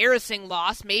embarrassing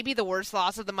loss, maybe the worst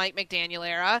loss of the Mike McDaniel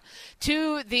era,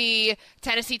 to the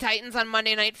Tennessee Titans on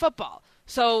Monday Night Football.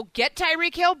 So get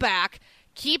Tyreek Hill back.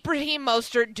 keep Raheem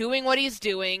Mostert doing what he's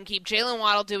doing, keep Jalen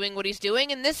Waddle doing what he's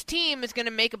doing, and this team is going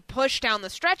to make a push down the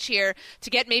stretch here to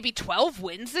get maybe 12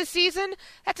 wins this season.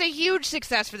 That's a huge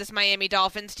success for this Miami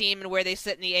Dolphins team and where they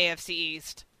sit in the AFC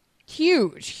East.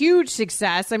 Huge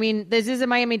success. I mean, this is a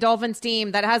Miami Dolphins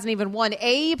team that hasn't even won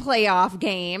a playoff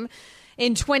game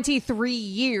in 23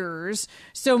 years.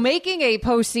 So making a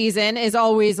postseason is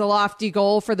always a lofty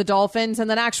goal for the Dolphins, and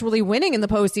then actually winning in the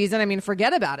postseason, I mean,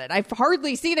 forget about it. I've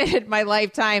hardly seen it in my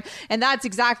lifetime, and that's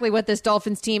exactly what this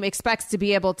Dolphins team expects to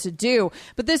be able to do.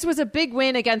 But this was a big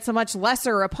win against a much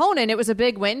lesser opponent. It was a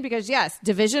big win because, yes,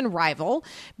 division rival,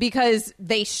 because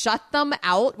they shut them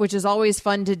out, which is always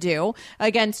fun to do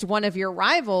against one of your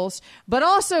rivals. But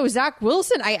also Zach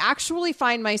Wilson, I actually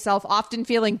find myself often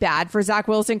feeling bad for Zach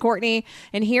Wilson, Courtney.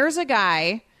 And here's a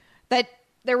guy that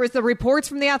there was the reports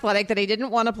from The Athletic that he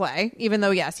didn't want to play, even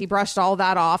though, yes, he brushed all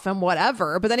that off and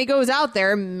whatever. But then he goes out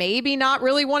there, maybe not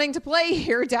really wanting to play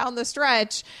here down the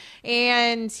stretch,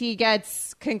 and he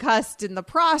gets concussed in the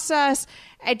process.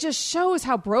 It just shows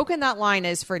how broken that line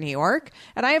is for New York.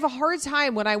 And I have a hard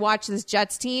time when I watch this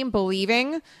Jets team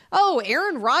believing, oh,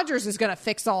 Aaron Rodgers is going to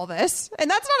fix all this. And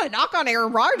that's not a knock on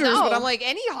Aaron Rodgers, but I'm like,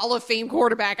 any Hall of Fame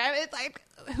quarterback, it's like,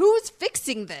 who's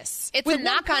fixing this? It's a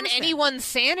knock on anyone's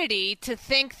sanity to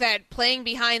think that playing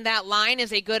behind that line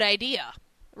is a good idea.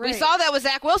 Right. We saw that with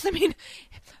Zach Wilson. I mean,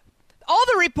 all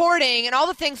the reporting and all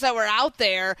the things that were out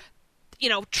there, you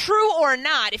know, true or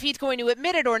not, if he's going to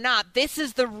admit it or not, this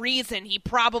is the reason he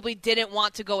probably didn't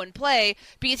want to go and play,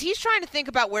 because he's trying to think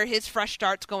about where his fresh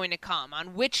start's going to come,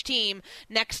 on which team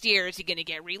next year. Is he going to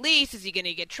get released? Is he going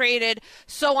to get traded?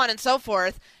 So on and so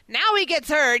forth. Now he gets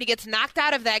hurt. He gets knocked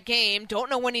out of that game.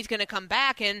 Don't know when he's going to come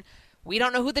back, and we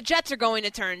don't know who the Jets are going to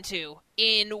turn to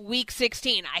in Week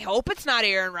 16. I hope it's not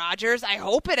Aaron Rodgers. I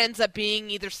hope it ends up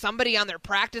being either somebody on their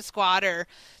practice squad or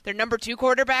their number 2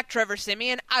 quarterback, Trevor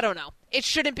Siemian. I don't know. It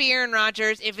shouldn't be Aaron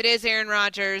Rodgers. If it is Aaron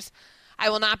Rodgers,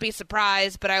 I will not be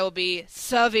surprised, but I will be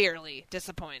severely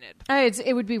disappointed.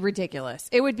 It would be ridiculous.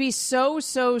 It would be so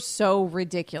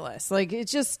ridiculous. Like,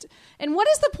 it's just, and what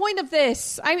is the point of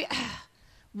this?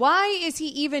 Why is he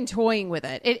even toying with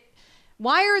it?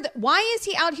 Why is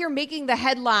he out here making the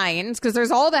headlines? Because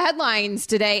there's all the headlines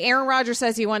today. Aaron Rodgers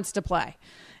says he wants to play,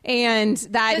 and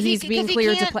that he's being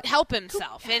cleared to play. He can't help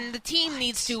himself, and the team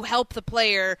needs to help the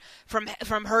player from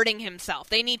hurting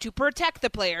himself. They need to protect the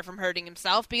player from hurting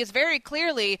himself, because very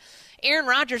clearly Aaron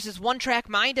Rodgers is one-track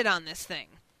minded on this thing.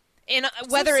 And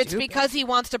whether it's because he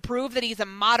wants to prove that he's a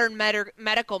modern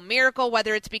medical miracle,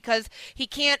 whether it's because he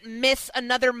can't miss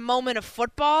another moment of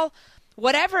football,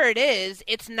 whatever it is,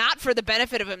 it's not for the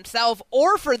benefit of himself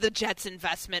or for the Jets'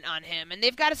 investment on him. And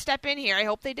they've got to step in here. I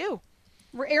hope they do.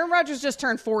 Aaron Rodgers just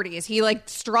turned 40. Is he like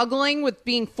struggling with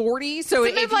being 40? So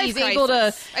if he's able to,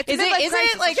 is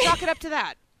it like chalk it up to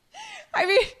that? I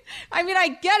mean, I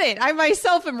get it. I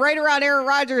myself am right around Aaron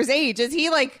Rodgers' age. Is he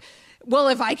like, well,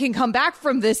 if I can come back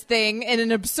from this thing in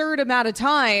an absurd amount of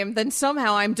time, then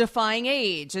somehow I'm defying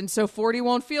age. And so 40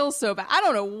 won't feel so bad. I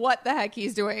don't know what the heck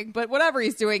he's doing, but whatever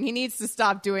he's doing, he needs to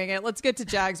stop doing it. Let's get to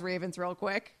Jags-Ravens real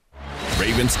quick.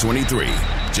 Ravens 23,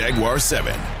 Jaguars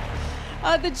 7.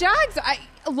 The Jags,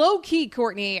 low-key,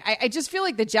 Courtney, I just feel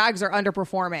like the Jags are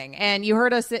underperforming. And you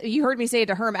heard me say it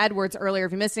to Herm Edwards earlier.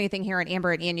 If you missed anything here on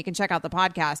Amber and Ian, you can check out the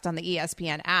podcast on the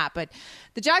ESPN app. But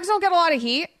the Jags don't get a lot of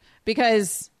heat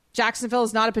because Jacksonville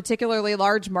is not a particularly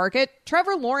large market.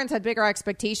 Trevor Lawrence had bigger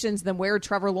expectations than where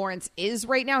Trevor Lawrence is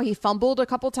right now. He fumbled a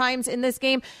couple times in this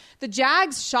game. The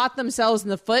Jags shot themselves in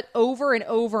the foot over and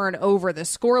over and over. The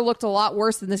score looked a lot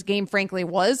worse than this game, frankly,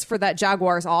 was for that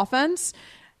Jaguars offense.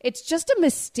 It's just a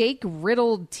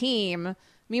mistake-riddled team.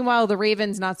 Meanwhile, the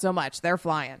Ravens, not so much. They're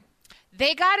flying.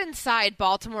 They got inside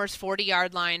Baltimore's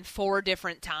 40-yard line 4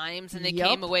 different times, and they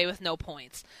came away with no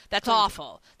points. That's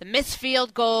awful. The missed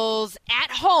field goals at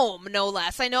home, no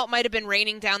less. I know it might have been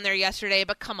raining down there yesterday,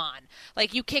 but come on.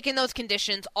 Like, you kick in those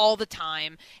conditions all the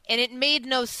time, and it made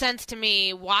no sense to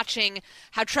me watching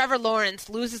how Trevor Lawrence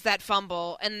loses that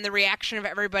fumble and the reaction of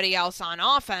everybody else on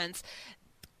offense.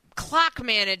 Clock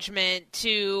management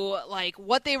to like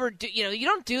what they were you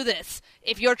don't do this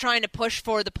if you're trying to push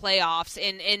for the playoffs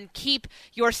and keep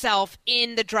yourself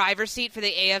in the driver's seat for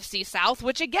the AFC South,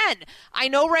 which again, I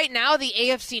know right now the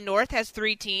AFC North has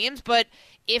 3 teams, but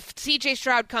if CJ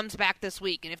Stroud comes back this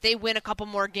week and if they win a couple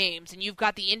more games and you've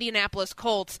got the Indianapolis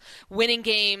Colts winning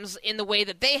games in the way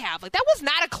that they have, like that was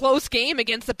not a close game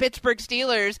against the Pittsburgh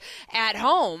Steelers at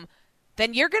home.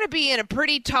 then you're going to be in a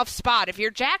pretty tough spot. If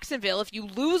you're Jacksonville, if you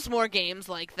lose more games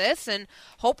like this, and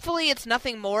hopefully it's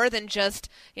nothing more than just,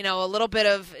 a little bit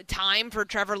of time for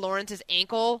Trevor Lawrence's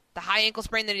ankle, the high ankle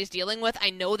sprain that he's dealing with. I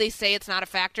know they say it's not a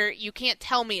factor. You can't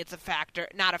tell me it's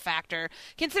not a factor,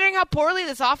 considering how poorly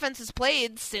this offense has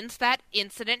played since that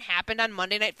incident happened on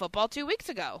Monday Night Football 2 weeks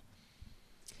ago.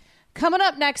 Coming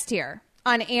up next here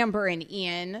on Amber and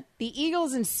Ian, the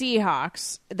Eagles and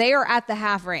Seahawks, they are at the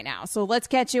half right now. So let's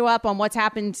catch you up on what's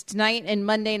happened tonight in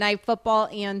Monday Night Football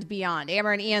and beyond.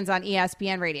 Amber and Ian's on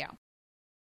ESPN Radio.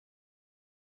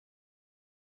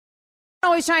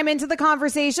 Always chime into the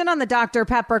conversation on the Dr.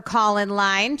 Pepper call-in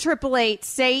line,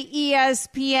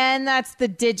 888-SAY-ESPN. That's the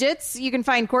digits. You can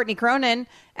find Courtney Cronin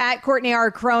at Courtney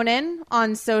R. Cronin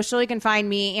on social. You can find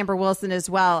me, Amber Wilson, as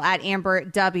well, at Amber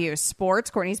W. Sports.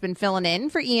 Courtney's been filling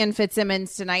in for Ian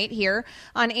Fitzsimmons tonight here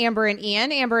on Amber and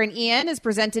Ian. Amber and Ian is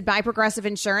presented by Progressive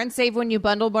Insurance. Save when you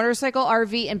bundle motorcycle,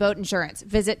 RV, and boat insurance.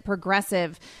 Visit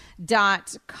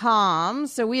Progressive.com.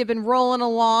 So we have been rolling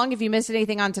along. If you missed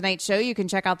anything on tonight's show, you can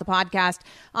check out the podcast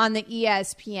on the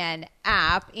ESPN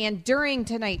app. And during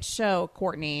tonight's show,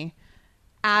 Courtney,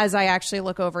 as I actually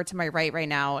look over to my right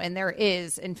now, and there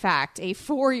is, in fact, a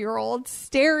 4-year-old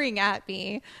staring at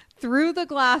me through the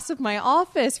glass of my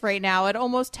office right now at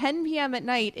almost 10 p.m. at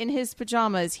night in his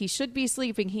pajamas. He should be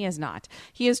sleeping. He is not.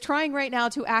 He is trying right now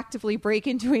to actively break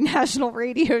into a national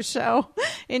radio show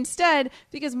instead,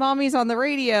 because mommy's on the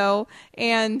radio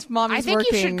and mommy's working. I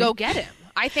think you should go get him.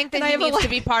 I think that he needs to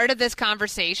be part of this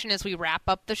conversation as we wrap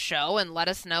up the show and let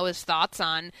us know his thoughts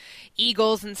on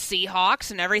Eagles and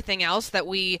Seahawks and everything else that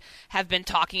we have been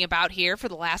talking about here for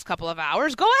the last couple of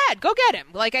hours. Go ahead. Go get him.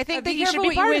 I think that he should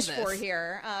be part of this. For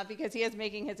here, because he is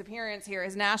making his appearance here,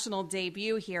 his national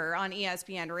debut here on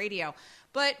ESPN Radio.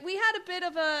 But we had a bit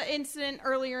of an incident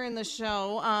earlier in the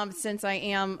show, since I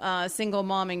am single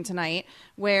momming tonight,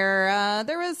 where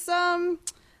there was some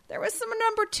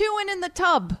number 2 in the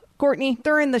tub, Courtney,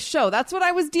 during the show. That's what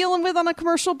I was dealing with on a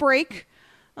commercial break.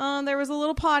 There was a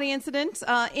little potty incident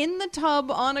in the tub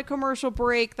on a commercial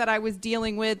break that I was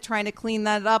dealing with, trying to clean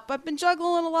that up. I've been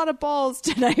juggling a lot of balls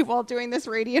tonight while doing this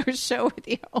radio show with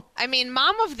you. I mean,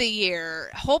 Mom of the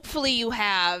Year, hopefully you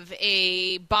have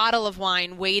a bottle of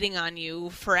wine waiting on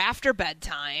you for after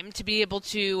bedtime to be able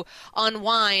to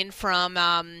unwind from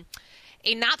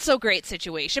a not-so-great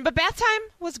situation. But bath time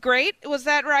was great. Was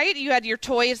that right? You had your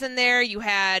toys in there. You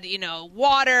had,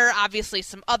 water. Obviously,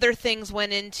 some other things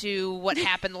went into what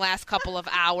happened the last couple of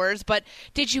hours. But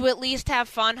did you at least have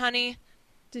fun, honey?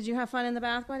 Did you have fun in the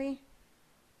bath, buddy?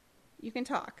 You can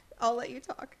talk. I'll let you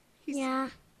talk. Yeah.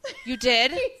 You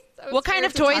did? What kind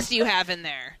of toys do you have in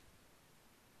there?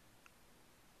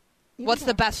 What's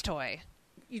the best toy?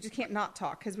 You just can't not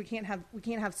talk, because we can't have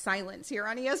silence here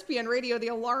on ESPN Radio. The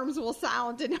alarms will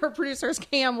sound, and our producer's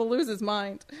Cam will lose his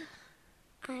mind.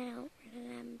 I don't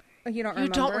remember. Oh, you don't remember? You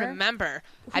don't remember.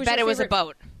 I bet it was a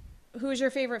boat. Who is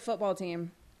your favorite football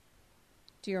team?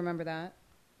 Do you remember that?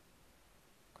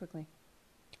 Quickly.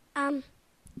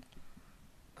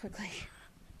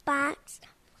 Bucks.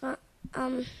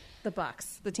 The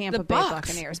Bucks, the Tampa Bay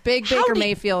Buccaneers. Big Baker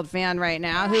Mayfield fan right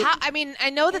now. I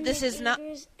know that this is not.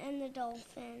 And the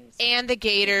Dolphins. And the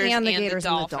Gators. And the Gators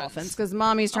and the Dolphins. Because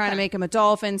Mommy's trying to make him a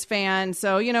Dolphins fan.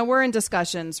 So, we're in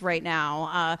discussions right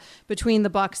now between the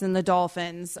Bucks and the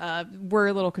Dolphins. We're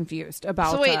a little confused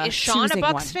about. So wait, is Sean a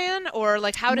Bucks fan, or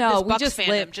how did this Bucks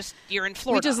fandom? You're in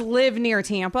Florida. We just live near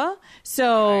Tampa,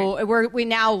 so we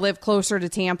now live closer to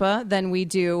Tampa than we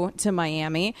do to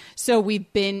Miami. So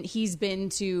he's been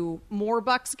to more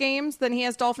Bucks games than he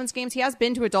has Dolphins games. He has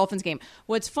been to a Dolphins game.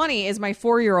 What's funny is my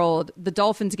 4-year-old, the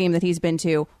Dolphins game that he's been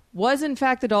to was in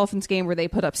fact the Dolphins game where they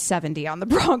put up 70 on the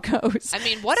Broncos. I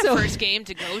mean, what a first game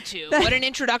to go to. What an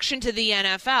introduction to the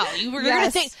NFL. You were going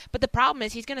to think, but the problem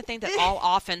is he's going to think that all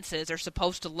offenses are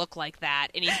supposed to look like that,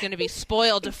 and he's going to be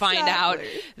spoiled to find out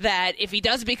that if he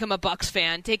does become a Bucks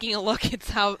fan, taking a look at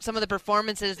how some of the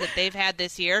performances that they've had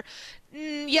this year,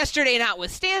 yesterday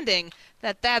notwithstanding,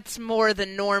 that's more the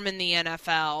norm in the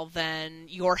NFL than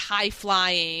your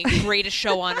high-flying greatest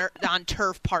show on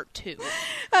turf part 2.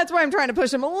 That's why I'm trying to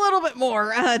push him a little bit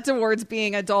more towards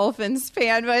being a Dolphins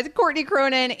fan. But Courtney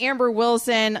Cronin, Amber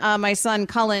Wilson, my son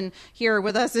Cullen here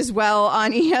with us as well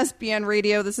on ESPN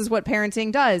Radio. This is what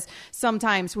parenting does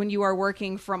sometimes when you are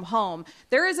working from home.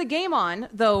 There is a game on,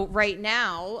 though, right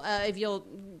now, if you'll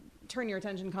turn your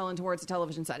attention, Colin, towards the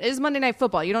television set. It is Monday Night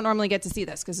Football. You don't normally get to see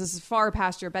this because this is far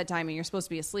past your bedtime and you're supposed to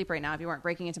be asleep right now if you weren't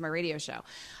breaking into my radio show.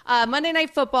 Monday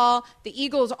Night Football, the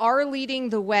Eagles are leading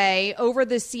the way over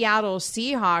the Seattle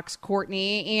Seahawks,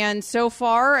 Courtney. And so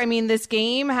far, I mean, this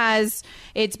game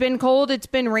it's been cold, it's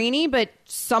been rainy, but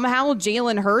somehow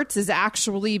Jalen Hurts has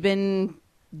actually been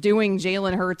doing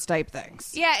Jalen Hurts type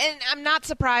things. Yeah, and I'm not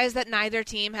surprised that neither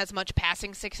team has much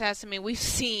passing success. I mean, we've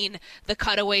seen the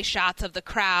cutaway shots of the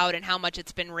crowd and how much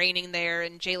it's been raining there,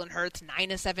 and Jalen Hurts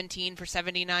 9-17 for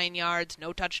 79 yards,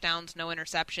 no touchdowns, no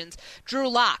interceptions. Drew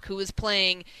Lock, who is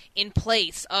playing in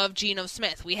place of Geno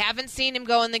Smith. We haven't seen him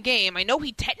go in the game. I know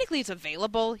he technically is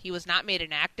available. He was not made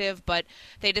inactive, but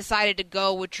they decided to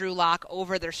go with Drew Lock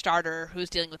over their starter who's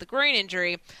dealing with a groin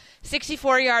injury.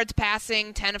 64 yards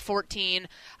passing, 10 of 14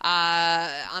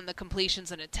 on the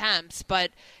completions and attempts, but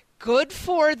good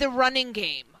for the running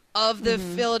game of the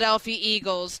Philadelphia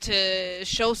Eagles to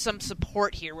show some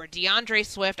support here, where DeAndre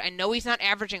Swift, I know he's not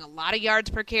averaging a lot of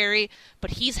yards per carry,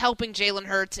 but he's helping Jalen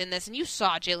Hurts in this, and you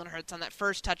saw Jalen Hurts on that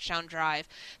first touchdown drive,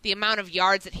 the amount of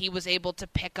yards that he was able to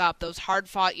pick up, those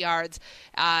hard-fought yards,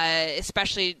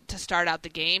 especially to start out the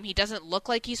game. He doesn't look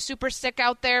like he's super sick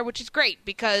out there, which is great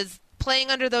because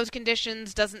playing under those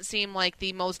conditions doesn't seem like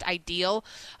the most ideal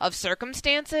of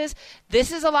circumstances.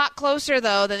 This is a lot closer,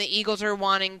 though, than the Eagles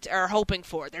are hoping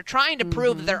for. They're trying to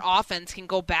prove that their offense can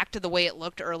go back to the way it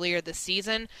looked earlier this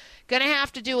season. Going to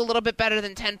have to do a little bit better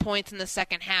than 10 points in the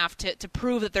second half to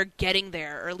prove that they're getting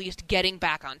there, or at least getting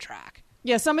back on track.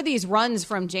 Yeah, some of these runs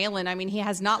from Jalen, I mean, he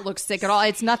has not looked sick at all.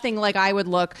 It's nothing like I would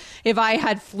look if I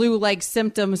had flu-like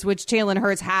symptoms, which Jalen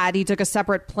Hurts had. He took a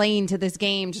separate plane to this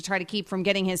game to try to keep from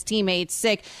getting his teammates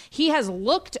sick. He has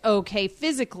looked okay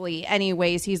physically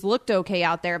anyways. He's looked okay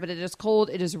out there, but it is cold.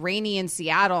 It is rainy in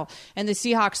Seattle. And the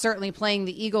Seahawks certainly playing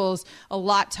the Eagles a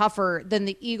lot tougher than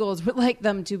the Eagles would like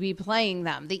them to be playing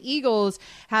them. The Eagles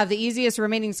have the easiest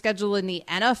remaining schedule in the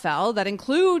NFL. That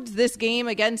includes this game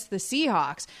against the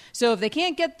Seahawks. So if they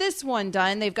can't get this one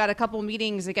done, they've got a couple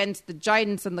meetings against the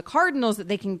Giants and the Cardinals that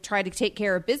they can try to take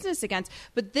care of business against.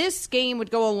 But this game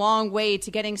would go a long way to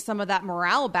getting some of that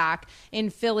morale back in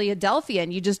Philadelphia,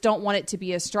 and you just don't want it to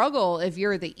be a struggle if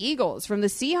you're the Eagles. From the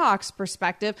Seahawks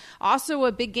perspective, also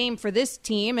a big game for this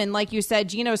team, and like you said,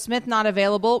 Geno Smith not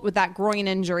available with that groin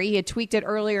injury. He had tweaked it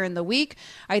earlier in the week.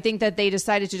 I think that they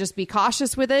decided to just be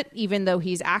cautious with it, even though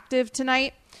he's active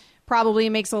tonight. Probably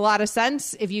makes a lot of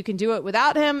sense. If you can do it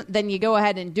without him, then you go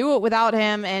ahead and do it without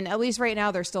him. And at least right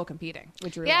now, they're still competing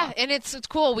with Drew Lock. And it's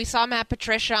cool. We saw Matt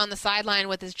Patricia on the sideline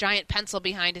with his giant pencil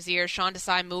behind his ear. Sean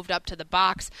Desai moved up to the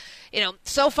box. You know,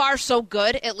 so far so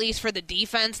good, at least for the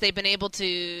defense. They've been able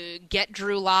to get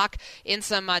Drew Lock in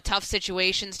some tough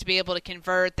situations to be able to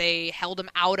convert. They held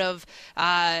him out of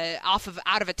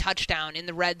a touchdown in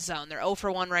the red zone. They're 0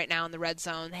 for 1 right now in the red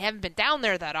zone. They haven't been down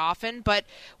there that often, but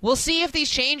we'll see if these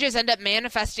changes end up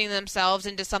manifesting themselves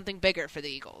into something bigger for the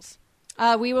Eagles.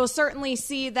 We will certainly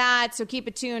see that, so keep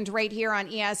it tuned right here on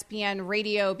ESPN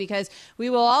Radio, because we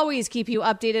will always keep you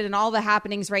updated on all the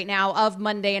happenings right now of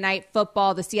Monday Night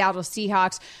Football. The Seattle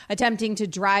Seahawks attempting to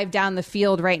drive down the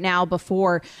field right now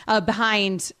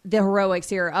behind the heroics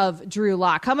here of Drew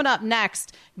Lock. Coming up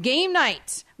next, game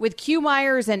night with Q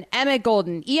Myers and Emmett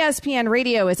Golden. ESPN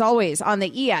Radio is always on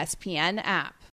the ESPN app.